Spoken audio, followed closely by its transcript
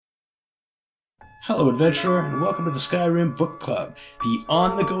Hello, adventurer, and welcome to the Skyrim Book Club, the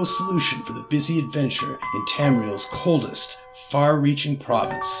on-the-go solution for the busy adventure in Tamriel's coldest, far-reaching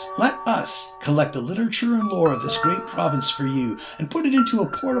province. Let us collect the literature and lore of this great province for you and put it into a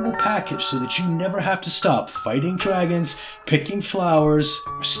portable package so that you never have to stop fighting dragons, picking flowers,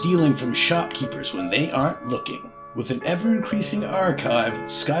 or stealing from shopkeepers when they aren't looking. With an ever-increasing archive,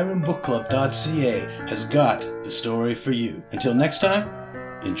 SkyrimBookClub.ca has got the story for you. Until next time,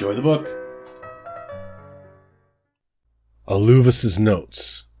 enjoy the book. Aluvis's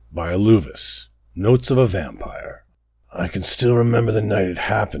Notes by Aluvis. Notes of a Vampire. I can still remember the night it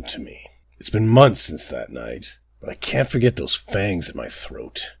happened to me. It's been months since that night, but I can't forget those fangs in my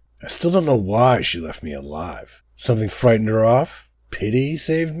throat. I still don't know why she left me alive. Something frightened her off? Pity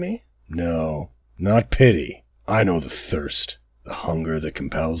saved me? No, not pity. I know the thirst, the hunger that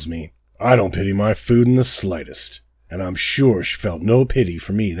compels me. I don't pity my food in the slightest, and I'm sure she felt no pity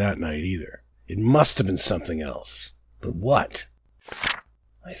for me that night either. It must have been something else. But what?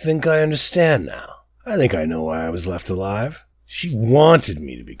 I think I understand now. I think I know why I was left alive. She wanted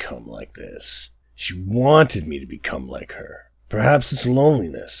me to become like this. She wanted me to become like her. Perhaps it's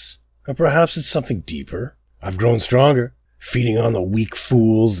loneliness, or perhaps it's something deeper. I've grown stronger, feeding on the weak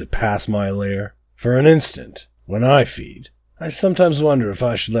fools that pass my lair. For an instant, when I feed, I sometimes wonder if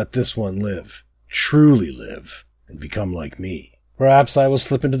I should let this one live, truly live, and become like me. Perhaps I will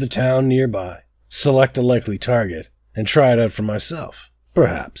slip into the town nearby, select a likely target, and try it out for myself.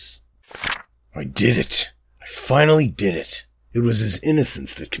 Perhaps. I did it. I finally did it. It was his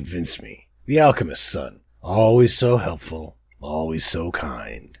innocence that convinced me. The alchemist's son. Always so helpful. Always so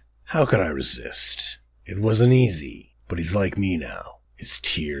kind. How could I resist? It wasn't easy, but he's like me now. His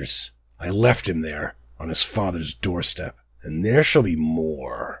tears. I left him there, on his father's doorstep, and there shall be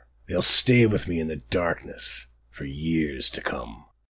more. They'll stay with me in the darkness for years to come.